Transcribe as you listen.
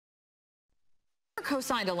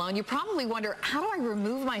Co-signed a loan, you probably wonder, how do I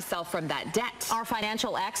remove myself from that debt? Our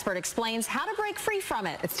financial expert explains how to break free from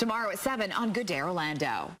it. It's tomorrow at 7 on Good Day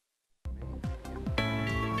Orlando.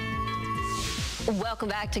 Welcome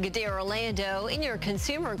back to Good Day Orlando. In your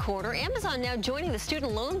consumer quarter, Amazon now joining the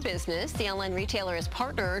student loan business. The online retailer has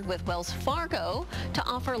partnered with Wells Fargo to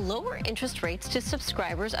offer lower interest rates to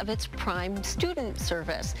subscribers of its Prime student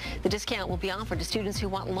service. The discount will be offered to students who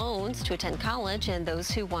want loans to attend college and those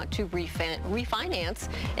who want to refinance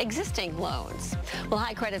existing loans. Well,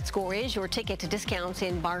 high credit score is your ticket to discounts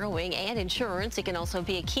in borrowing and insurance. It can also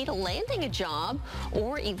be a key to landing a job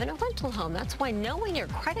or even a rental home. That's why knowing your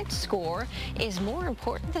credit score is more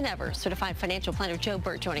important than ever. Certified Financial Planner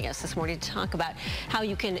Bert joining us this morning to talk about how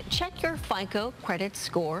you can check your FICO credit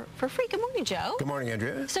score for free. Good morning, Joe. Good morning,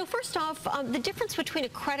 Andrea. So first off, the difference between a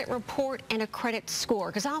credit report and a credit score,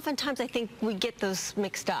 because oftentimes I think we get those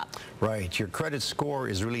mixed up. Right. Your credit score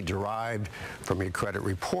is really derived from your credit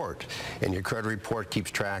report, and your credit report keeps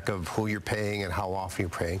track of who you're paying and how often you're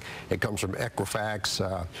paying. It comes from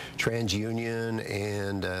Equifax, TransUnion,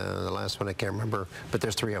 and the last one I can't remember, but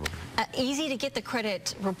there's 3 of them. Easy to get the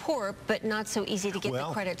credit report, but not so easy to get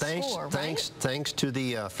the credit score, right? Thanks to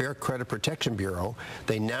the Fair Credit Protection Bureau,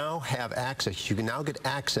 they now have access. You can now get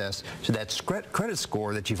access to that credit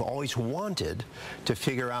score that you've always wanted to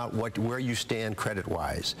figure out where you stand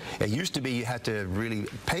credit-wise. It used to be you had to really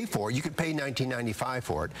pay for it. You could pay $19.95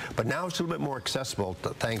 for it, but now it's a little bit more accessible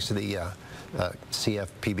thanks to the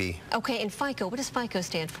CFPB. Okay, and FICO, what does FICO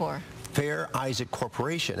stand for? Fair Isaac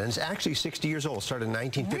Corporation, and it's actually 60 years old. Started in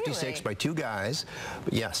 1956 really? by 2 guys,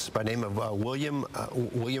 yes, by the name of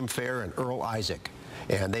William Fair and Earl Isaac.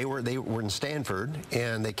 And they were in Stanford,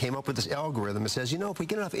 and they came up with this algorithm that says, you know, if we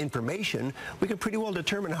get enough information, we can pretty well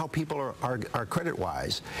determine how people are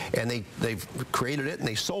credit-wise. And they've created it, and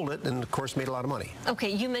they sold it, and of course made a lot of money. Okay,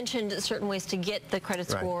 you mentioned certain ways to get the credit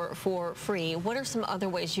score for free. What are some other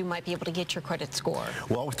ways you might be able to get your credit score?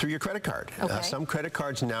 Well, through your credit card. Okay. Some credit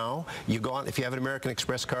cards now, you go on, if you have an American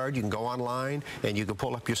Express card, you can go online, and you can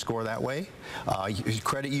pull up your score that way.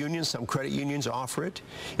 Credit unions, some credit unions offer it.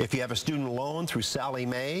 If you have a student loan through Sallie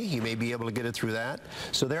Mae, you may be able to get it through that.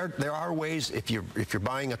 So there are ways. If you're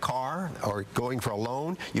buying a car or going for a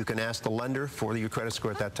loan, you can ask the lender for your credit score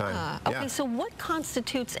at that time. Okay, so what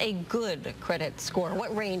constitutes a good credit score?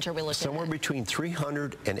 What range are we looking at? Somewhere between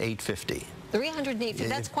 300 and 850. 380,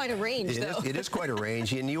 that's quite a range, though. It is quite a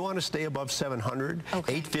range, and you want to stay above 700.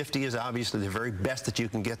 Okay. 850 is obviously the very best that you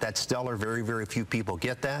can get. That's stellar. Very, very few people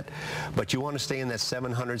get that. But you want to stay in that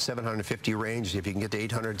 700, 750 range. If you can get to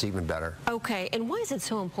 800, it's even better. Okay, and why is it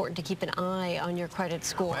so important to keep an eye on your credit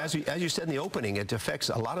score? Well, as you said in the opening, it affects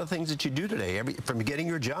a lot of the things that you do today. From getting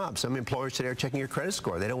your job, some employers today are checking your credit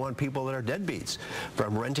score. They don't want people that are deadbeats.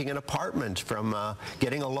 From renting an apartment, from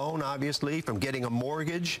getting a loan, obviously, from getting a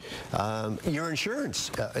mortgage. Your insurance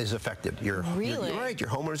is affected. Really? You're right. Your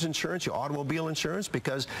homeowner's insurance, your automobile insurance,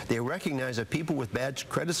 because they recognize that people with bad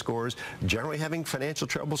credit scores generally having financial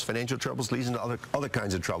troubles leading to other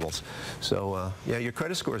kinds of troubles. So yeah, your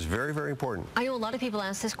credit score is very, very important. I know a lot of people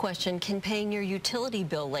ask this question: can paying your utility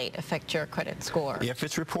bill late affect your credit score? If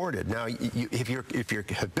it's reported. Now, if you're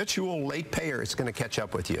a habitual late payer, it's going to catch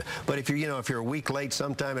up with you. But if you're a week late,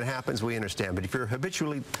 sometime it happens, we understand. But if you're a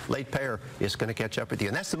habitually late payer, it's going to catch up with you.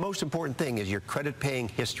 And that's the most important thing, is your credit paying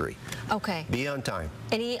history. Okay. Be on time.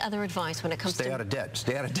 Any other advice when it comes to... Stay out of debt.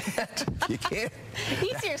 Stay out of debt. You can't.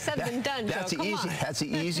 Easier said than done, Joe. That's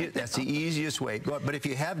the easiest way. But if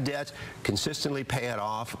you have debt, consistently pay it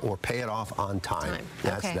off, or pay it off on time.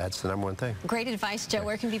 That's the #1 thing. Great advice, Joe.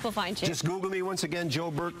 Where can people find you? Just Google me once again,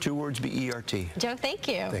 Joe Bert, 2 words, B-E-R-T. Joe, thank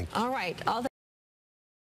you. Thank you. All right.